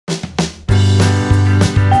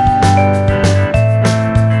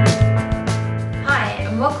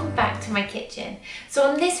So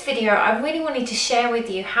on this video I really wanted to share with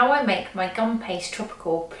you how I make my Gumpaste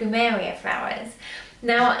tropical Plumeria flowers.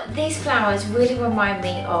 Now these flowers really remind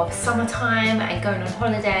me of summertime and going on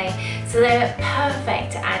holiday, so they're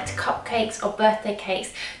perfect to add to cupcakes or birthday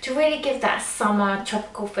cakes to really give that summer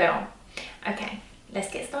tropical feel. Okay, let's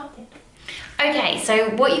get started. Okay,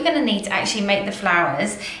 so what you're going to need to actually make the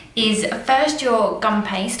flowers is first your gum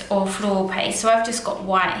paste or floral paste. So I've just got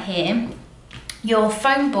white here, your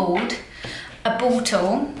foam board, a ball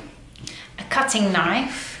tool, a cutting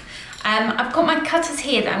knife. I've got my cutters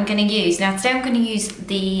here that I'm going to use. Now today I'm going to use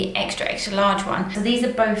the extra large one. So these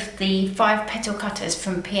are both the 5 petal cutters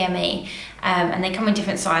from PME and they come in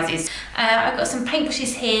different sizes. I've got some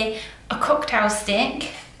paintbrushes here, a cocktail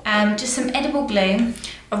stick, just some edible glue,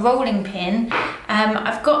 a rolling pin.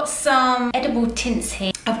 I've got some edible tints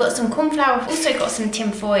here. I've got some corn flour. I've also got some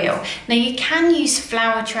tin foil. Now you can use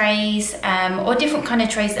flower trays or different kind of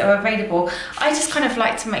trays that are available. I just kind of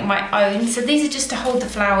like to make my own. So these are just to hold the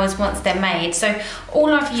flowers once they're made. So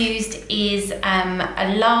all I've used is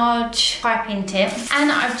a large piping tip,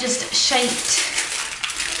 and I've just shaped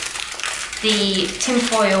the tin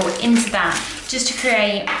foil into that just to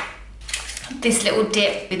create this little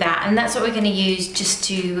dip with that, and that's what we're going to use just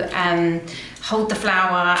to hold the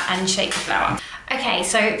flower and shape the flower. Okay,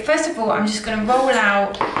 so first of all I'm just going to roll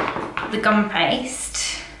out the gum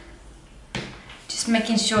paste, just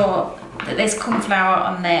making sure that there's corn flour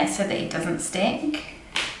on there so that it doesn't stick.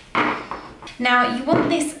 Now you want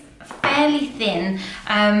this fairly thin,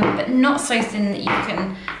 but not so thin that you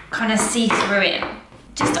can kind of see through it,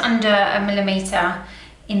 just under 1 millimeter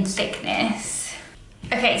in thickness.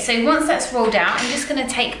 Okay, so once that's rolled out, I'm just going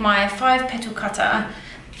to take my 5 petal cutter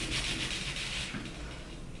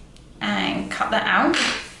and cut that out.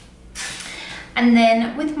 And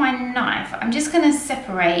then with my knife, I'm just going to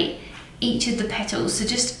separate each of the petals. So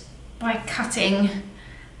just by cutting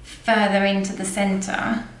further into the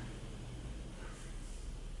center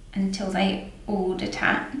until they all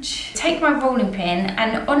detach. Take my rolling pin,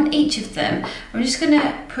 and on each of them I'm just going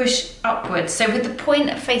to push upwards. So with the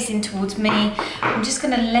point facing towards me, I'm just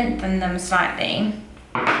going to lengthen them slightly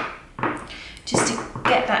just to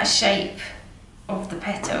get that shape of the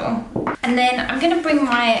petal. And then I'm going to bring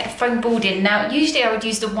my foam board in. Now usually I would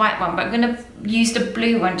use the white one, but I'm going to use the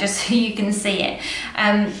blue one just so you can see it.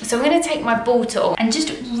 So I'm going to take my ball tool and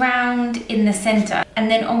just round in the center,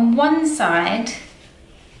 and then on one side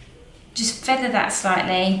just feather that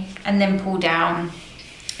slightly and then pull down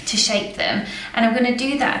to shape them. And I'm going to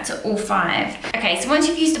do that to all 5. Okay, so once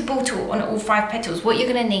you've used the ball tool on all 5 petals, what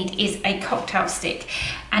you're going to need is a cocktail stick.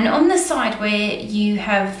 And on the side where you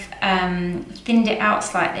have thinned it out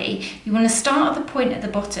slightly, you want to start at the point at the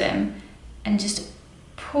bottom and just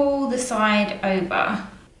pull the side over.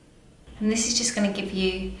 And this is just going to give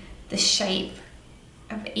you the shape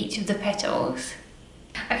of each of the petals.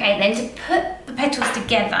 Okay, then to put the petals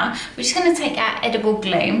together, we're just going to take our edible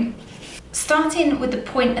glue. Starting with the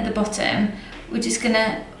point at the bottom, we're just going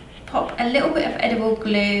to pop a little bit of edible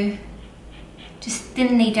glue just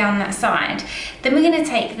thinly down that side. Then we're going to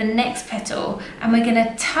take the next petal and we're going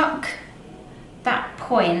to tuck that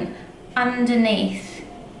point underneath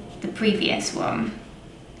the previous one.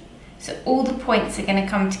 So all the points are going to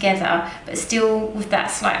come together, but still with that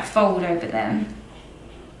slight fold over them.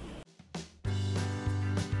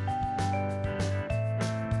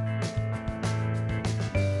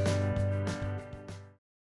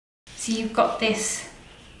 So you've got this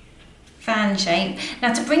fan shape.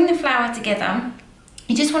 Now to bring the flower together,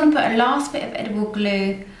 you just want to put a last bit of edible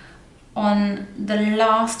glue on the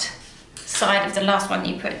last side of the last one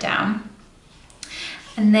you put down.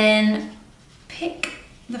 And then pick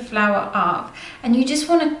the flower up, and you just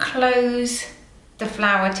want to close the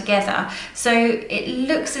flower together. So it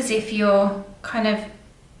looks as if you're kind of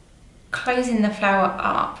closing the flower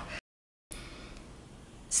up.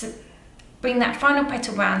 So bring that final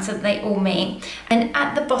petal round so that they all meet, and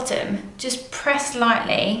at the bottom just press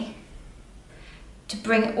lightly to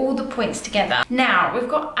bring all the points together. Now we've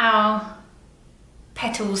got our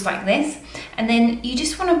petals like this, and then you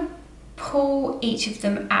just want to pull each of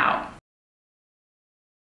them out.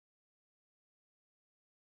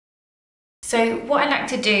 So what I like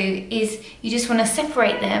to do is you just want to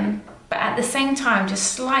separate them, but at the same time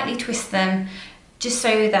just slightly twist them just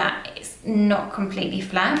so that it's not completely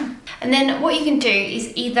flat. And then what you can do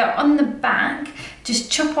is either on the back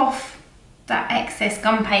just chop off that excess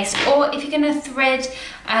gum paste, or if you're going to thread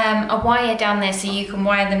a wire down there so you can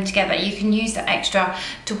wire them together, you can use the extra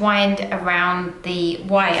to wind around the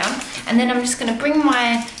wire. And then I'm just going to bring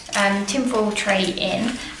my tinfoil tray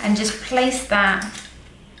in and just place that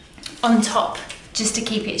on top just to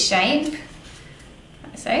keep its shape.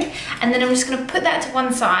 so. And then I'm just gonna put that to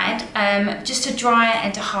one side just to dry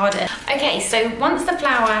and to harden. Okay, so once the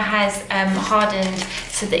flour has hardened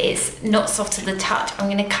so that it's not soft to the touch, I'm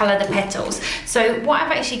gonna colour the petals. So what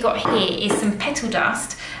I've actually got here is some petal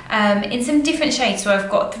dust in some different shades. So I've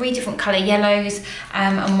got 3 different colour yellows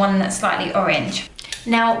and one that's slightly orange.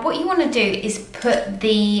 Now what you want to do is put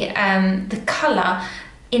the colour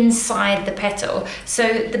inside the petal. So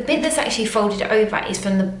the bit that's actually folded over is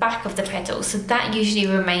from the back of the petal, so that usually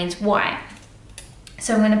remains white.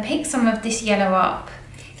 So I'm going to pick some of this yellow up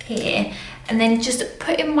here and then just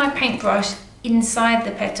put in my paintbrush inside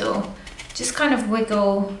the petal, just kind of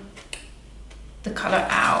wiggle the colour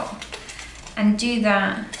out and do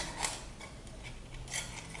that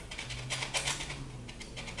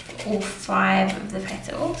for all 5 of the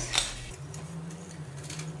petals.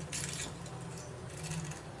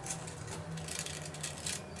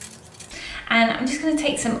 And I'm just going to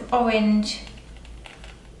take some orange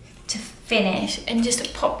to finish and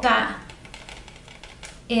just pop that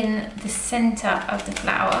in the centre of the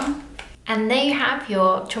flower. And there you have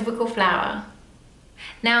your tropical flower.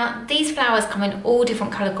 Now these flowers come in all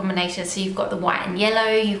different colour combinations, so you've got the white and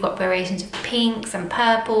yellow, you've got variations of pinks and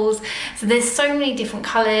purples, so there's so many different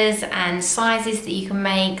colours and sizes that you can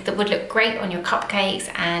make that would look great on your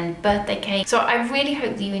cupcakes and birthday cake. So I really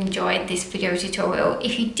hope that you enjoyed this video tutorial.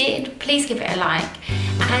 If you did, please give it a like,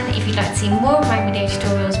 and if you'd like to see more of my video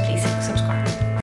tutorials, please